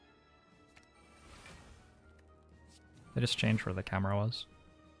 I just changed where the camera was.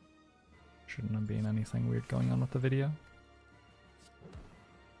 Shouldn't have been anything weird going on with the video.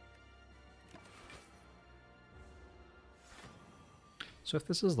 So if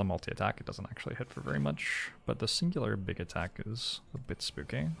this is the multi-attack, it doesn't actually hit for very much, but the singular big attack is a bit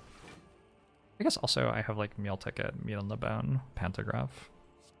spooky. I guess also I have like Meal Ticket, Meat on the Bone, Pantograph.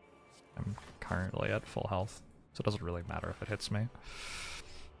 I'm currently at full health, so it doesn't really matter if it hits me.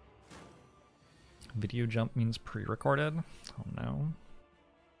 Video jump means pre-recorded? Oh no.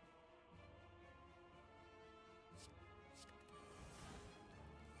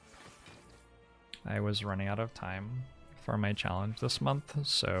 I was running out of time for my challenge this month,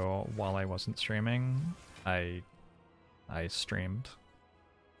 so while I wasn't streaming, I streamed.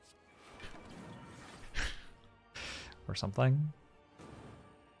 Or something.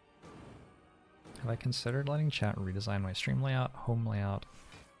 Have I considered letting chat redesign my stream layout, home layout,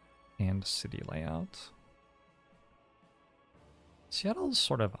 and city layout? Seattle's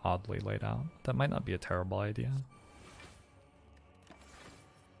sort of oddly laid out. That might not be a terrible idea.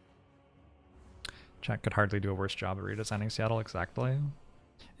 Chat could hardly do a worse job of redesigning Seattle, exactly.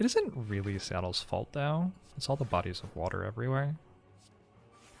 It isn't really Seattle's fault though. It's all the bodies of water everywhere.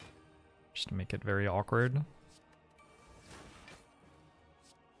 just to make it very awkward.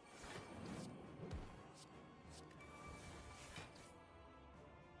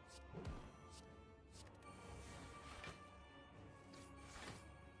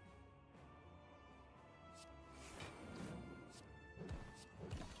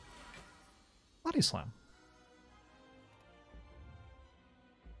 Body slam.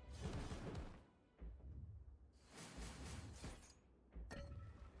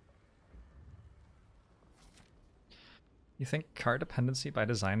 You think card dependency by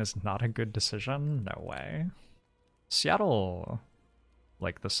design is not a good decision? No way. Seattle,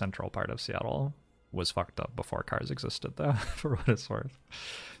 like the central part of Seattle, was fucked up before cars existed though, for what it's worth.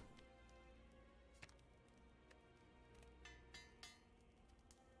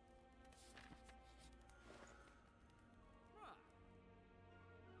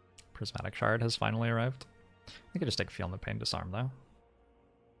 Prismatic Shard has finally arrived. I could just take Feel No Pain Disarm though.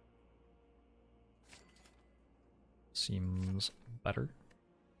 Seems better.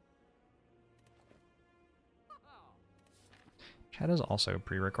 Chat is also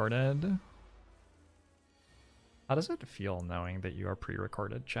pre-recorded. How does it feel knowing that you are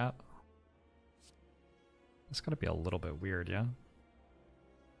pre-recorded, chat? It's gotta be a little bit weird, yeah?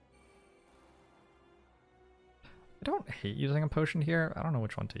 I don't hate using a potion here. I don't know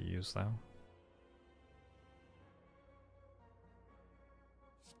which one to use though.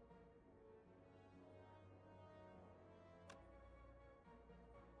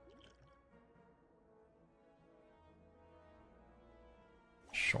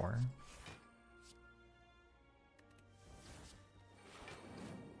 Sure.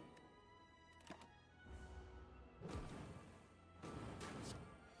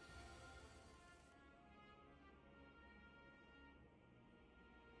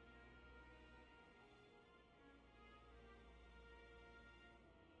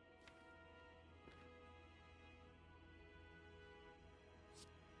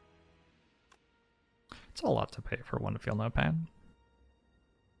 It's a lot to pay for one Feel No Pain.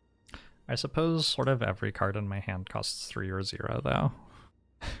 I suppose sort of every card in my hand costs 3 or 0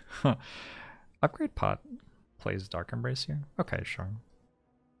 though. Upgrade Pot plays Dark Embrace here? Okay, sure.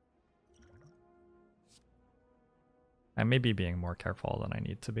 I may be being more careful than I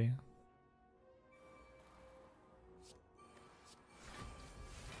need to be.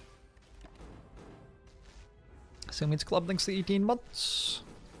 So means club links to 18 months.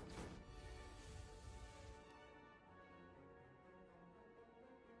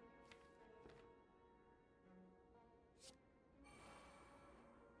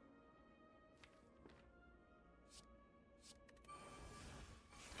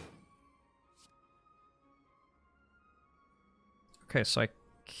 Okay, so I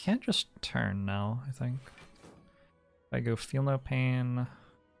can't just turn now, I think. If I go Feel No Pain,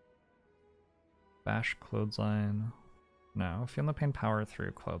 Bash Clothesline. No, Feel No Pain power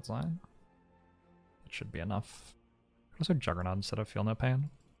through Clothesline. That should be enough. Also Juggernaut instead of Feel No Pain.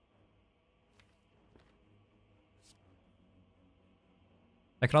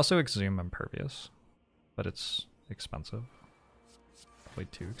 I can also Exhume Impervious, but it's expensive. Probably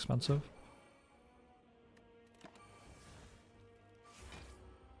too expensive.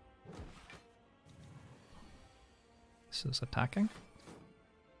 This is attacking.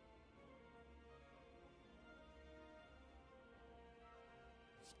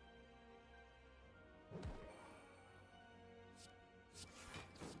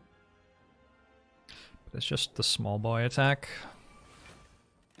 But it's just the small boy attack.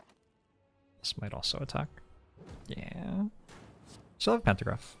 This might also attack. Yeah. Still have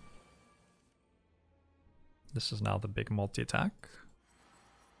Pantograph. This is now the big multi-attack.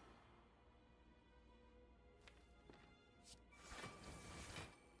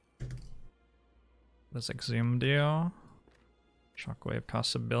 Does Exhume do? Shockwave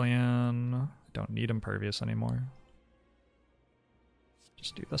costs 1 billion. I don't need Impervious anymore.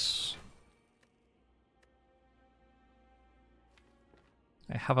 Just do this.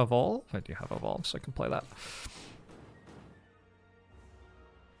 I have Evolve. I do have Evolve, so I can play that.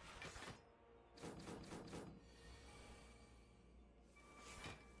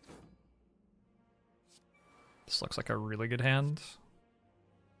 This looks like a really good hand.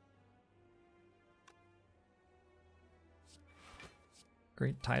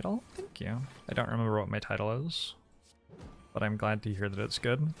 Great title, thank you. I don't remember what my title is, but I'm glad to hear that it's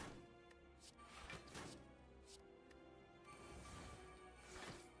good.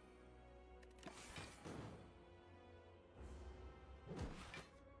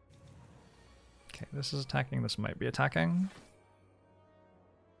 Okay, this is attacking, this might be attacking.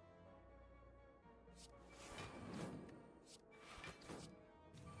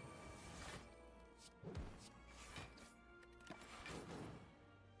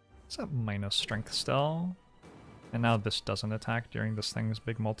 It's at minus strength still. And now this doesn't attack during this thing's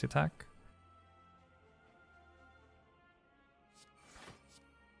big multi-attack.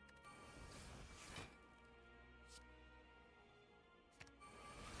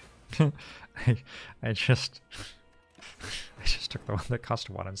 I just took the one that cost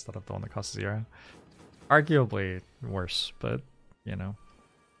 1 instead of the one that cost 0. Arguably worse, but you know,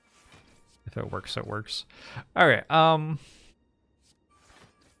 if it works, it works. All right.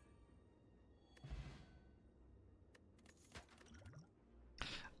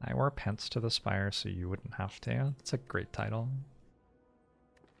 I wore pants to the Spire so you wouldn't have to. That's a great title.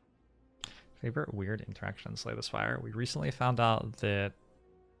 Favorite weird interaction in Slay the Spire. We recently found out that...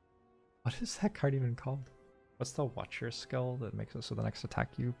 What is that card even called? What's the Watcher skill that makes it so the next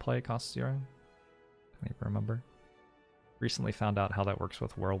attack you play costs 0? I don't even remember. Recently found out how that works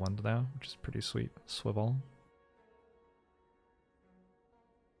with Whirlwind though, which is pretty sweet. Swivel.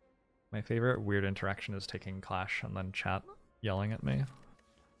 My favorite weird interaction is taking Clash and then chat yelling at me.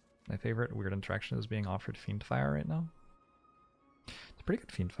 My favorite weird interaction is being offered Fiendfire right now. It's pretty good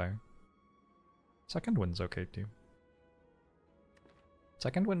Fiendfire. Second Wind's okay too.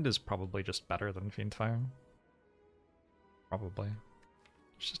 Second Wind is probably just better than Fiendfire. Probably.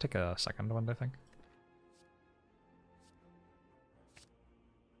 Let's just take a second wind, I think.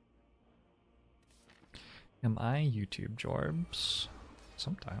 Am I YouTube Jorbs?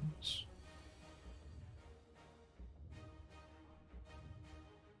 Sometimes.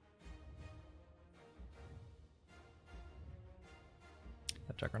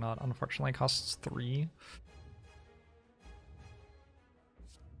 That Juggernaut unfortunately costs 3.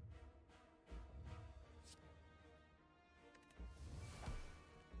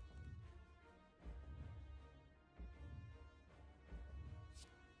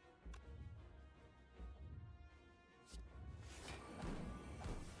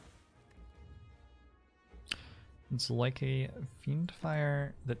 It's like a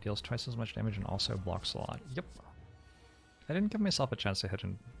Fiendfire that deals twice as much damage and also blocks a lot. Yep. I didn't give myself a chance to hit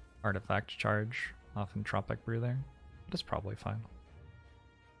an artifact charge off Entropic Brew there, but it's probably fine.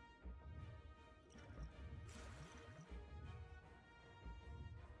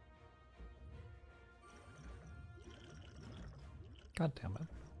 God damn it.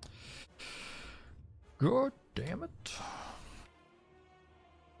 God damn it.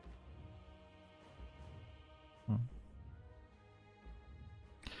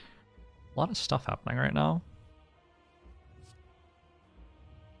 A lot of stuff happening right now.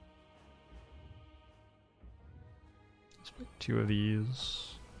 Let's put 2 of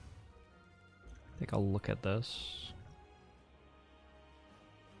these. Take a look at this.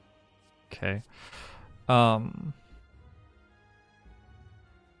 Okay.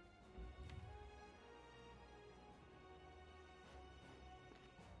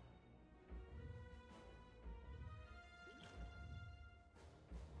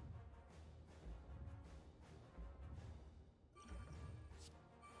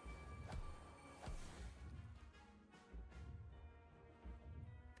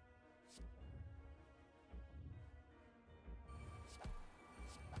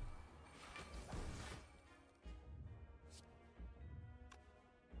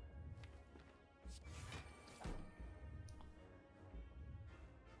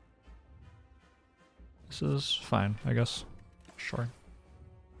 This is fine, I guess. Sure.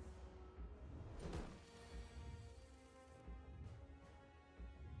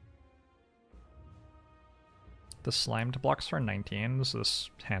 The slimed blocks for 19, so this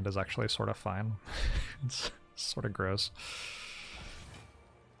hand is actually sort of fine. It's sort of gross.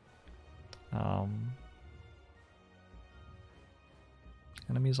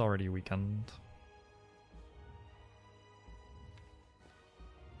 Enemy's already weakened.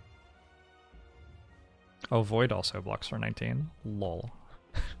 Oh, Void also blocks for 19. Lol.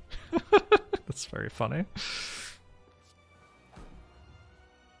 That's very funny.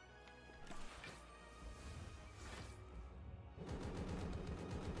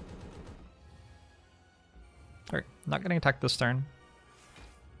 Alright, not getting attacked this turn.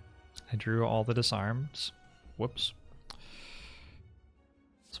 I drew all the disarms. Whoops.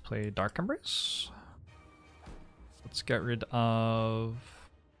 Let's play Dark Embrace. Let's get rid of...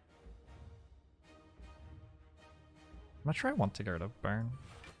 I'm not sure I want to get rid of Burn.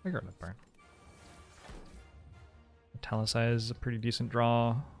 I get rid of Burn. Metallicize is a pretty decent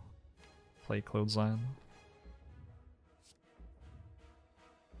draw. Play Clothesline.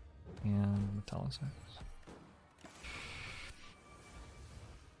 And Metallicize.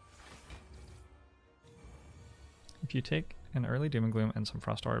 If you take an early Doom and Gloom and some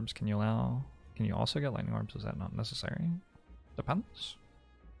Frost Orbs, can you also get Lightning Orbs? Is that not necessary? Depends.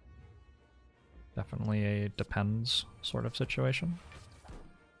 Definitely a depends sort of situation.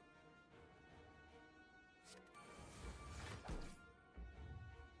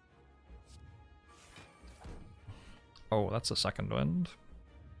 Oh, that's a second wind.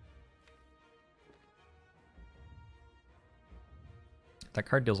 That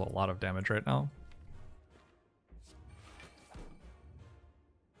card deals a lot of damage right now.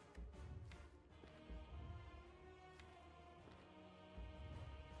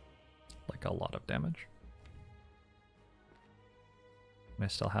 Like a lot of damage. And I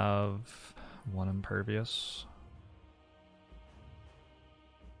still have one impervious.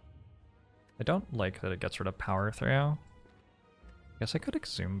 I don't like that it gets rid of power through. I guess I could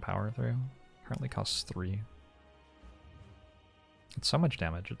exhume power through. Currently costs 3. It's so much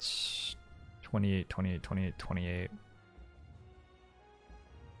damage. It's 28, 28, 28, 28.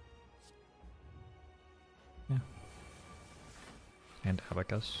 Yeah. And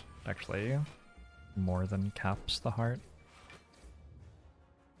Abacus. Actually, more than caps the heart.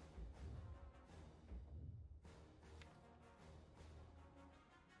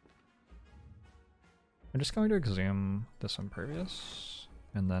 I'm just going to exhume this impervious,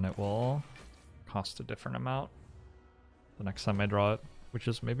 and then it will cost a different amount the next time I draw it, which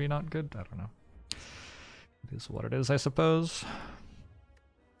is maybe not good. I don't know. It is what it is, I suppose.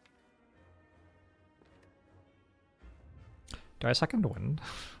 Do I second wind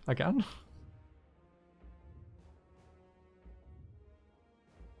again?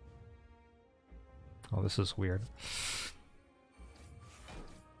 Oh, this is weird.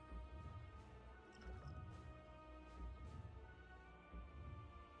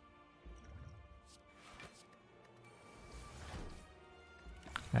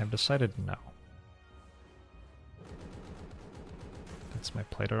 I have decided no. That's my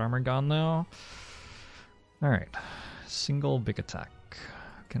plated armor gone though. Alright. Single big attack.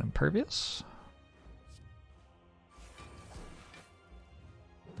 Can impervious.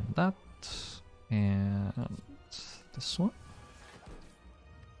 And that. And this one.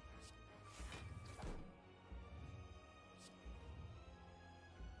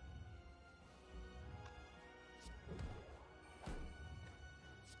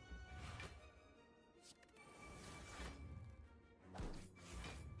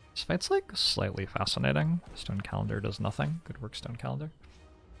 This fight's like slightly fascinating. Stone Calendar does nothing. Good work, Stone Calendar.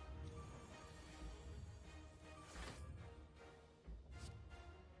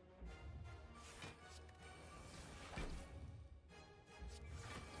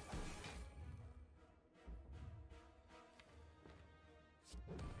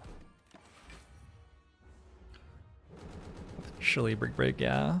 Officially break,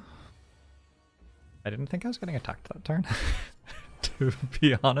 yeah. I didn't think I was getting attacked that turn. To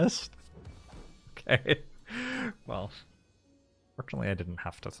be honest. Okay. Well, fortunately I didn't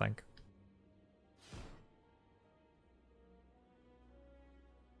have to think.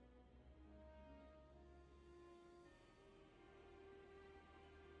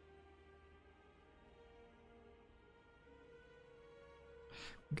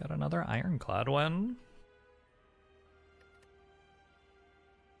 Got another Ironclad one.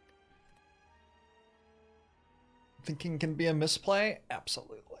 Thinking can be a misplay?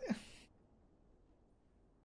 Absolutely.